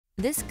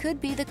This could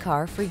be the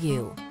car for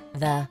you.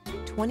 The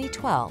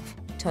 2012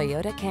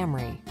 Toyota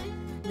Camry.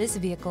 This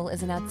vehicle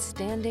is an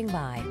outstanding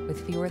buy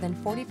with fewer than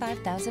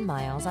 45,000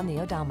 miles on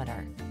the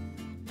odometer.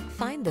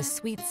 Find the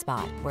sweet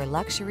spot where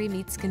luxury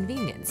meets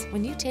convenience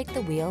when you take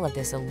the wheel of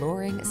this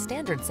alluring,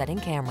 standard-setting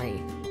Camry.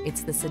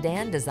 It's the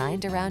sedan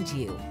designed around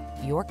you,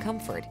 your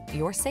comfort,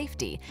 your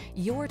safety,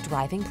 your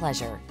driving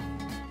pleasure.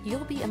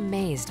 You'll be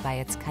amazed by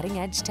its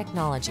cutting-edge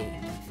technology,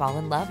 fall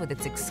in love with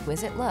its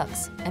exquisite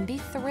looks, and be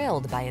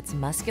thrilled by its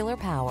muscular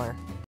power.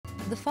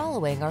 The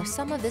following are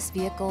some of this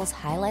vehicle's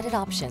highlighted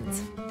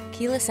options: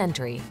 keyless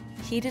entry,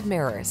 heated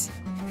mirrors,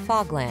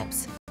 fog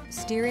lamps,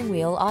 steering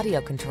wheel audio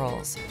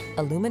controls,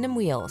 aluminum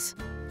wheels,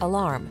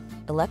 alarm,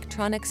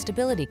 electronic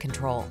stability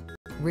control,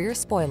 rear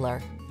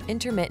spoiler,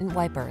 intermittent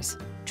wipers,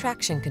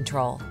 traction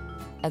control.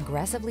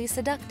 Aggressively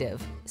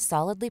seductive,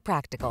 solidly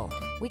practical.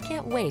 We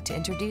can't wait to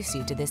introduce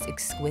you to this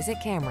exquisite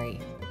Camry.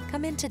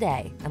 Come in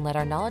today and let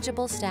our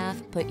knowledgeable staff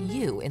put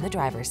you in the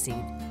driver's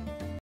seat.